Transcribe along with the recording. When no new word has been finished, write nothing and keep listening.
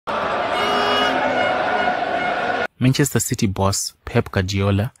Manchester City boss Pep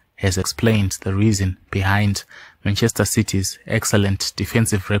Gurdiola has explained the reason behind Manchester City's excellent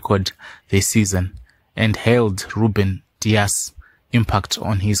defensive record this season and hailed Ruben Dias' impact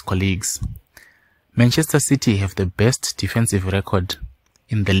on his colleagues. Manchester City have the best defensive record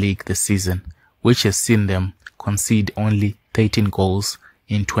in the league this season, which has seen them concede only 13 goals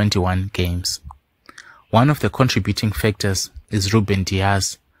in 21 games. One of the contributing factors is Ruben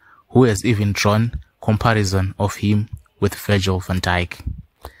Dias, who has even drawn comparison of him with Virgil van Dijk.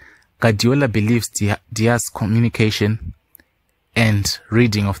 Guardiola believes Dias' communication and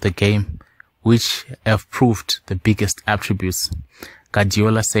reading of the game, which have proved the biggest attributes.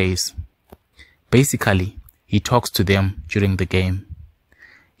 Guardiola says, basically, he talks to them during the game.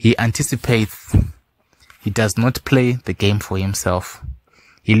 He anticipates. He does not play the game for himself.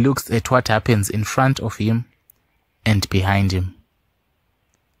 He looks at what happens in front of him and behind him.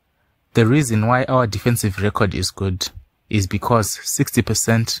 The reason why our defensive record is good is because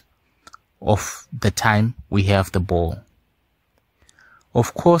 60% of the time we have the ball.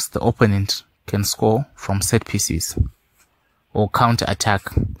 Of course, the opponent can score from set pieces or counter-attack,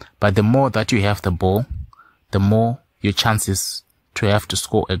 but the more that you have the ball, the more your chances to have to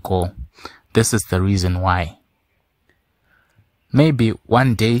score a goal. This is the reason why. Maybe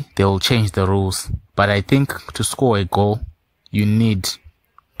one day they will change the rules, but I think to score a goal, you need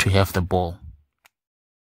to have the ball.